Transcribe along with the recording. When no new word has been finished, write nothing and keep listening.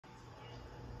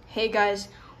Hey guys,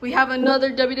 we have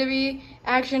another WWE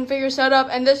action figure setup,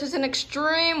 and this is an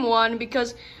extreme one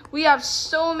because we have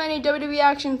so many WWE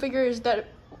action figures that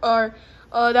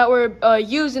were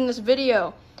used in this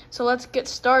video. So let's get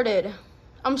started.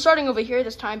 I'm starting over here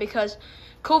this time because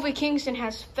Kofi Kingston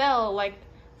has fell like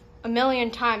a million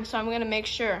times, so I'm gonna make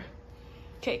sure.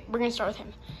 Okay, we're gonna start with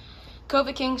him.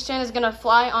 Kofi Kingston is gonna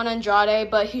fly on Andrade,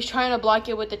 but he's trying to block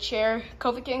it with the chair.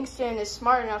 Kofi Kingston is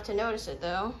smart enough to notice it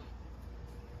though.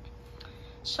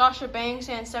 Sasha Banks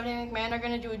and Stephanie McMahon are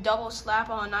going to do a double slap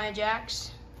on Nia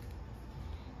Jax.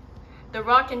 The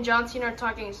Rock and John Cena are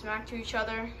talking smack to each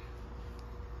other.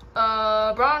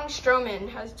 Braun Strowman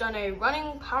has done a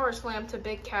running power slam to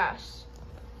Big Cass.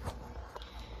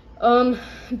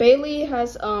 Bayley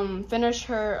has finished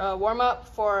her warm-up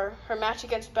for her match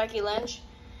against Becky Lynch,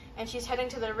 and she's heading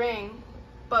to the ring,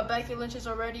 but Becky Lynch is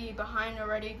already behind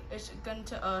is going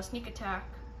to sneak attack.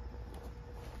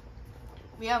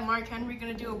 We have Mark Henry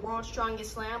going to do a World's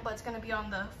Strongest Slam, but it's going to be on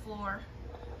the floor.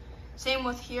 Same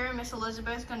with here. Miss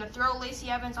Elizabeth's going to throw Lacey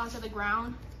Evans onto the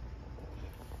ground.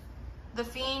 The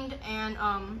Fiend and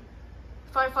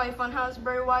Firefly Funhouse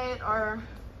Bray Wyatt are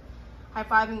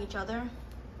high-fiving each other.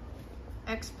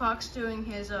 X-Pac's doing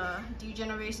his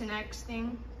D-Generation X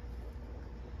thing.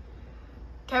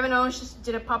 Kevin Owens just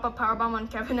did a pop-up powerbomb on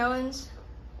Kevin Owens.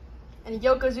 And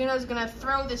Yokozuna is going to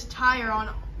throw this tire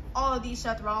on all of these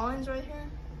Seth Rollins right here.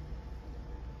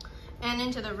 And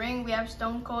into the ring, we have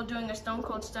Stone Cold doing a Stone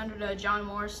Cold Stunner to John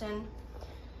Morrison.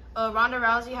 Ronda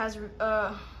Rousey has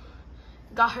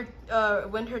got her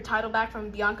win her title back from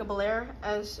Bianca Belair,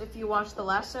 as if you watched the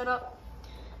last setup.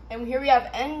 And here we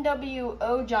have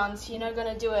NWO John Cena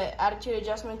gonna do an attitude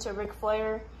adjustment to Ric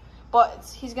Flair, but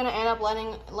he's gonna end up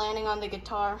landing on the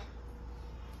guitar.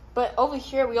 But over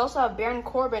here, we also have Baron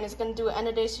Corbin is gonna do an end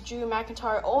of days to Drew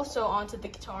McIntyre also onto the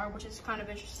guitar, which is kind of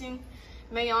interesting.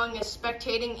 Mae Young is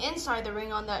spectating inside the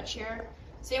ring on that chair.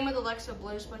 Same with Alexa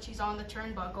Bliss, but she's on the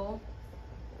turnbuckle.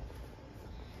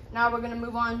 Now we're going to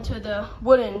move on to the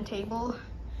wooden table.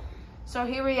 So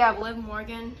here we have Liv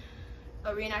Morgan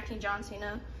reenacting John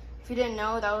Cena. If you didn't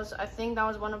know, I think that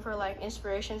was one of her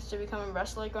inspirations to become a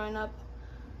wrestler growing up.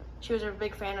 She was a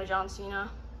big fan of John Cena.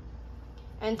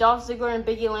 And Dolph Ziggler and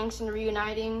Biggie Langston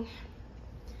reuniting.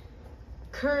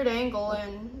 Kurt Angle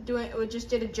and just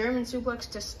did a German suplex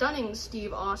to stunning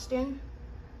Steve Austin.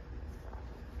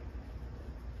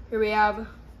 Here we have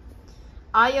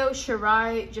Io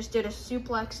Shirai just did a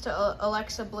suplex to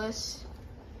Alexa Bliss.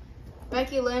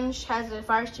 Becky Lynch has a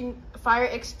fire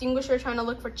extinguisher trying to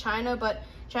look for Chyna, but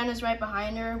Chyna's right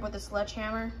behind her with a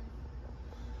sledgehammer.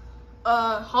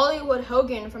 Hollywood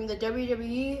Hogan from the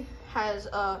WWE has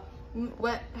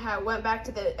went back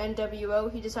to the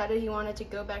NWO. He decided he wanted to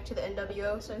go back to the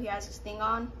NWO, so he has his thing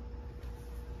on.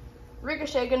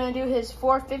 Ricochet gonna do his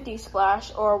 450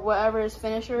 splash, or whatever his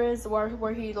finisher is,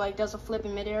 where he does a flip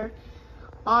in midair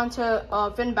onto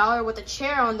Finn Balor with a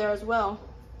chair on there as well,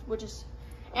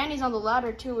 and he's on the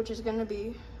ladder too, which is a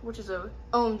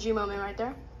OMG moment right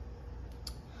there.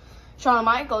 Shawn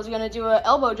Michaels gonna do an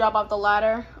elbow drop off the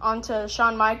ladder onto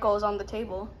Shawn Michaels on the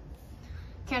table.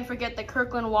 Can't forget the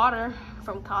Kirkland water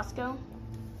from Costco.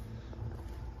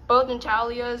 Both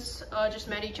Natalias just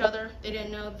met each other. They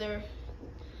didn't know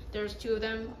there's two of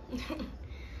them.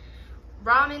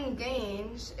 Roman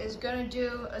Reigns is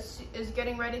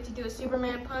getting ready to do a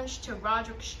Superman punch to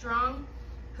Roderick Strong,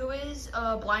 who is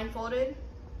blindfolded,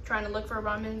 trying to look for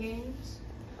Roman Reigns.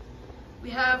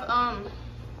 We have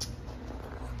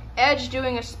Edge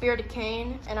doing a spear to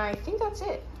Kane, and I think that's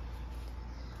it.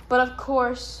 But of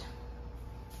course,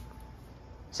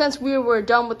 since we were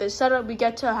done with this setup, we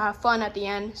get to have fun at the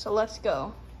end, so let's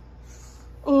go.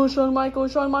 Oh, Shawn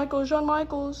Michaels, Shawn Michaels, Shawn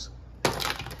Michaels.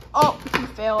 Oh, he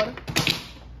failed.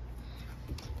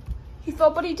 He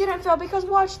fell, but he didn't fail because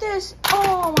watch this.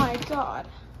 Oh my God.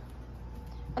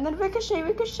 And then Ricochet.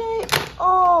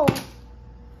 Oh.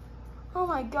 Oh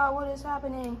my God, what is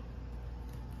happening?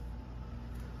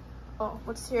 Oh,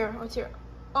 what's here?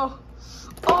 Oh.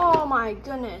 Oh my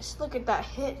goodness, look at that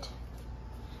hit.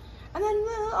 And then,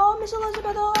 oh, Miss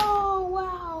Elizabeth, oh,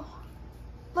 wow.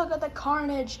 Look at the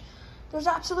carnage. There's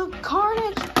absolute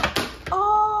carnage.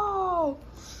 Oh.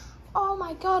 Oh,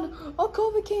 my God. Oh,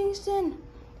 Kofi Kingston.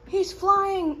 He's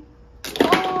flying.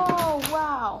 Oh,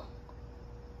 wow.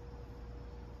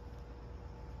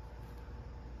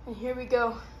 And here we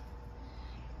go.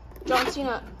 John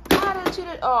Cena.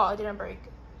 Oh, it didn't break.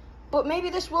 But maybe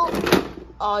this will.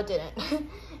 Oh, it didn't.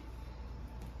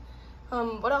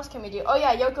 What else can we do? Oh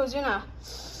yeah, Yokozuna.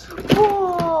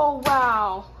 Oh,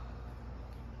 wow.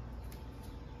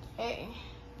 Hey.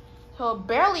 So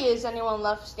barely is anyone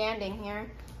left standing here.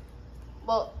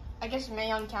 Well, I guess Mae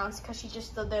Young counts because she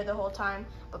just stood there the whole time.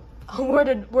 But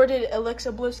where did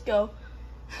Alexa Bliss go?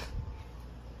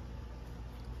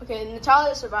 Okay,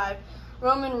 Natalya survived.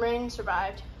 Roman Reigns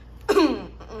survived.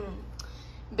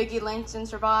 Biggie Langston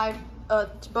survived.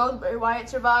 Both Bray Wyatt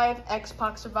survived.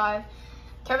 X-Pac survived.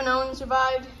 Kevin Owens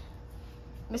survived.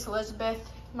 Miss Elizabeth,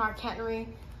 Mark Henry.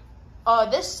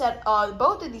 Both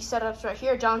of these setups right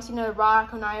here: John Cena, The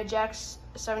Rock, Nia Jax,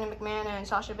 Stephanie McMahon, and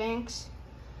Sasha Banks.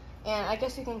 And I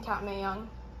guess you can count Mae Young.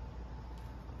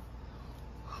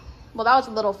 Well, that was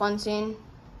a little fun scene.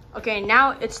 Okay,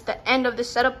 now it's the end of this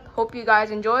setup. Hope you guys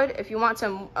enjoyed. If you want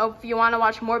to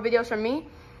watch more videos from me,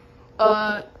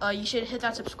 you should hit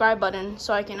that subscribe button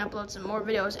so I can upload some more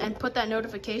videos, and put that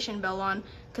notification bell on,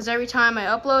 because every time I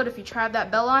upload, if you try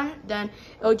that bell on, then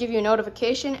it'll give you a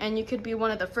notification and you could be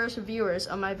one of the first viewers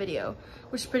of my video,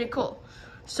 which is pretty cool.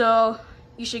 So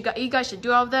you guys should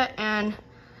do all of that, and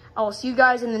I will see you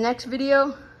guys in the next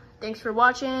video. Thanks for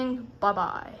watching. Bye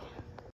bye.